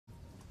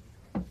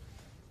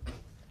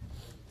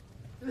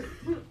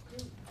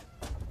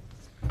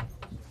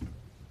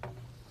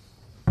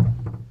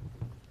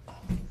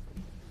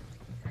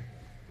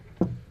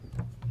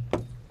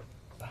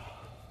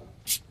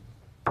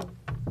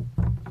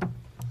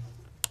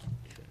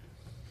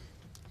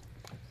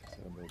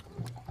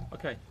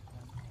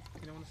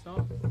want to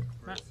start?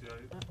 Maurizio,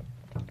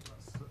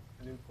 that's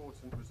an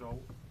important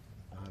result.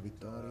 Una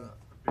vittoria,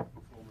 A big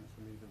performance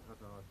from Eden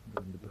Hazard.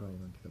 grande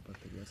prova anche da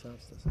parte di Hazard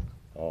stasera.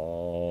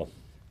 Oh,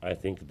 I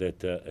think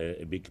that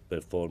a big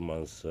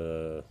performance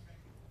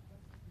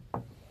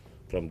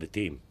from the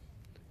team.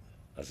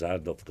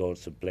 Hazard, of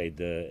course, played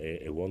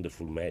a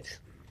wonderful match.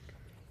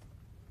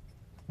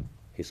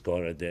 He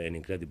scored an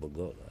incredible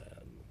goal.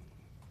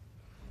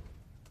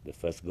 The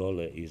first goal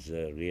is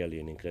really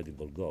an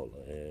incredible goal.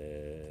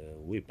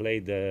 We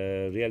played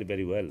really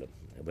very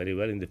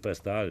well in the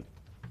first half.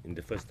 In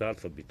the first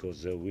half,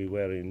 because we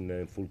were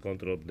in full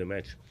control of the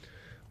match,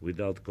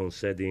 without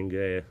conceding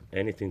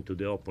anything to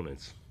the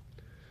opponents.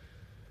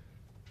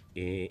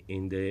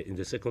 In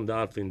the second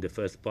half, in the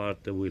first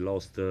part, we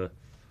lost.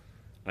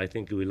 I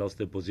think we lost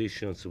the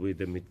positions with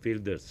the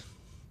midfielders,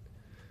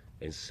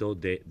 and so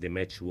the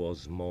match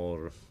was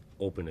more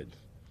opened.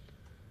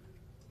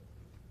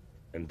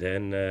 And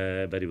then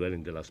very well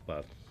in the last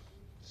part.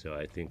 So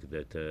I think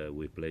that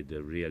we played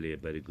really a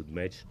very good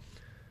match.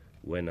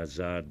 When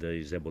Hazard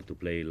is able to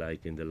play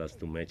like in the last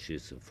two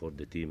matches for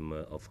the team,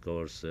 of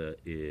course,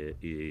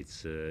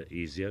 it's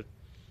easier.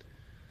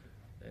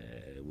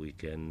 We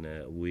can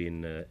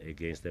win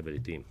against every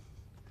team.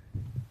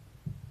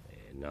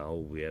 Now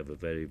we have a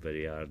very,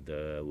 very hard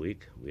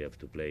week. We have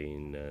to play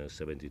in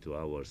 72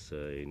 hours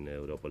in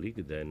Europa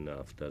League, then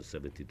after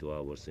 72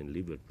 hours in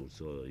Liverpool.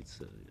 So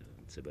it's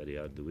a very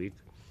hard week.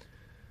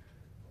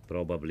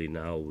 Probably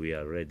now we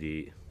are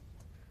ready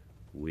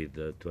with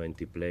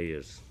 20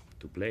 players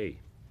to play.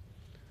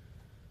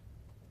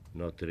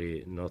 Not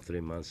three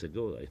months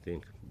ago, I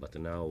think, but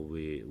now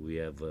we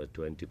have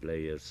 20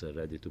 players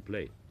ready to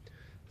play.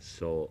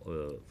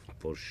 So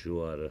for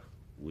sure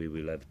we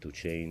will have to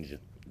change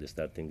the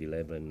starting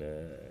 11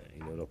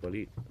 in Europa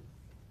League.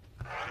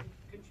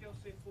 Can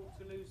Chelsea afford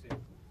to lose him?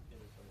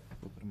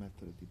 Può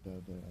permettere di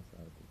perdere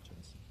Hazard il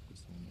Chelsea in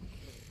questo momento?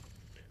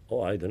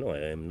 Oh, I don't know.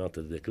 I am not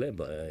at the club.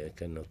 I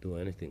cannot do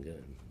anything,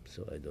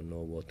 so I don't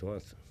know what to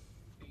answer.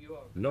 You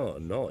are. No.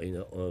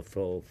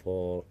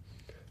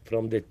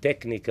 From the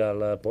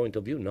technical point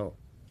of view, no,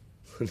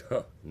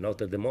 no,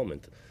 not at the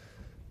moment.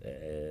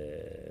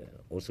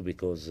 Also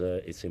because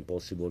it's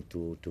impossible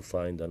to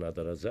find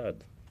another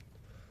Hazard.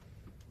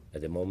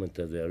 At the moment,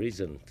 there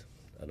isn't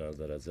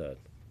another Hazard.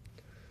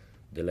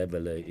 The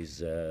level is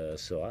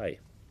so high.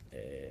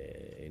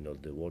 In all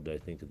the world, I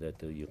think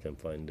that you can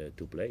find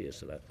two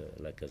players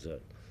like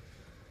Hazard.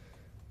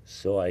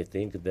 So I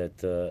think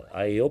that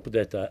I hope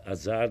that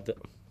Hazard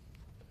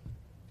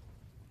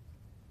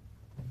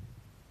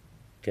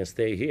can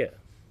stay here.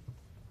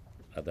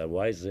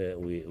 Otherwise,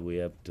 we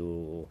have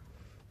to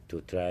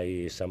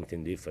try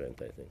something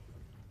different, I think.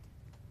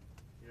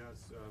 He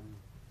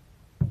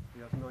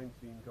has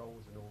 19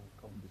 goals in all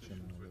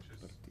competitions, 19 which is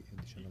partite,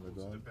 19 equal to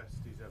gol, the best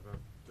he's ever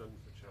done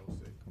for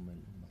Chelsea. come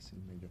il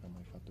massimo meglio che ha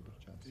mai fatto per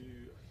Chelsea.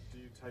 Do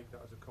you take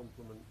that as a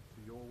compliment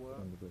to your work?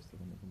 Prendi questo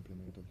come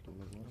complimento al tuo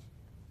lavoro?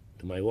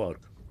 To my work?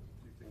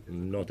 Do you think it's a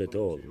Not at compliment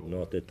all. to your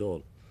Not work? at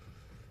all.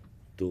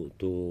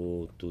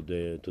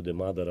 To the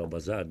mother of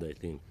Hazard, I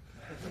think.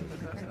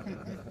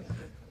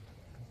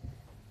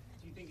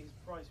 Do you think his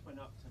price went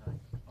up tonight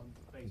on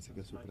the basis Pensi che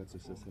il of suo tonight's prezzo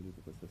sia performance?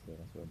 salito questa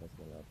sera sulla base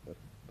della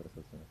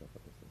prestazione che ha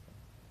fatto stasera?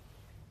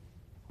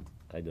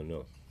 I don't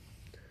know.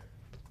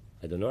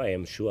 I don't know. I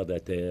am sure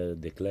that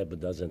the club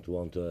doesn't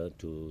want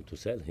to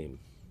sell him.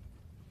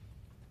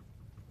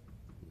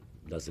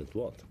 Doesn't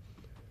want.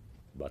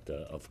 But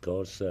of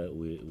course,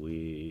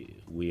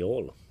 we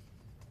all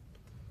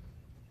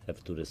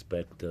have to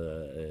respect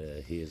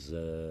his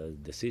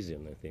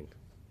decision. I think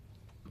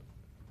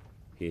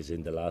he's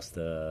in the last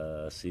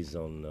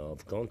season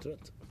of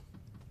contract,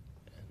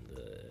 and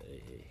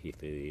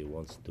if he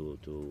wants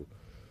to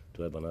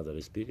have another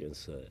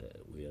experience,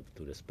 we have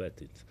to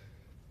respect it.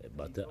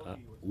 But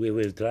we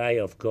will try,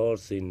 of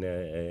course, in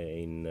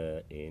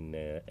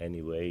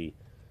any way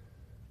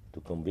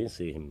to convince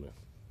him.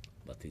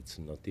 But it's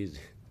not easy.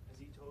 Has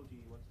he told you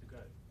he wants to go?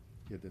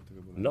 Chi ha detto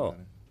che vuole No.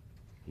 andare?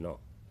 No,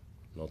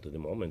 not at the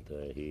moment.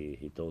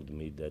 He told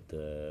me that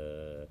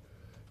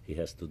he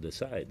has to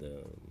decide.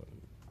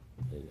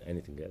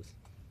 Anything else?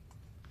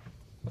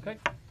 Okay,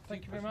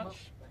 thank you very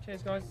much.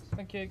 Cheers, guys.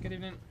 Thank you. Good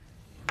evening.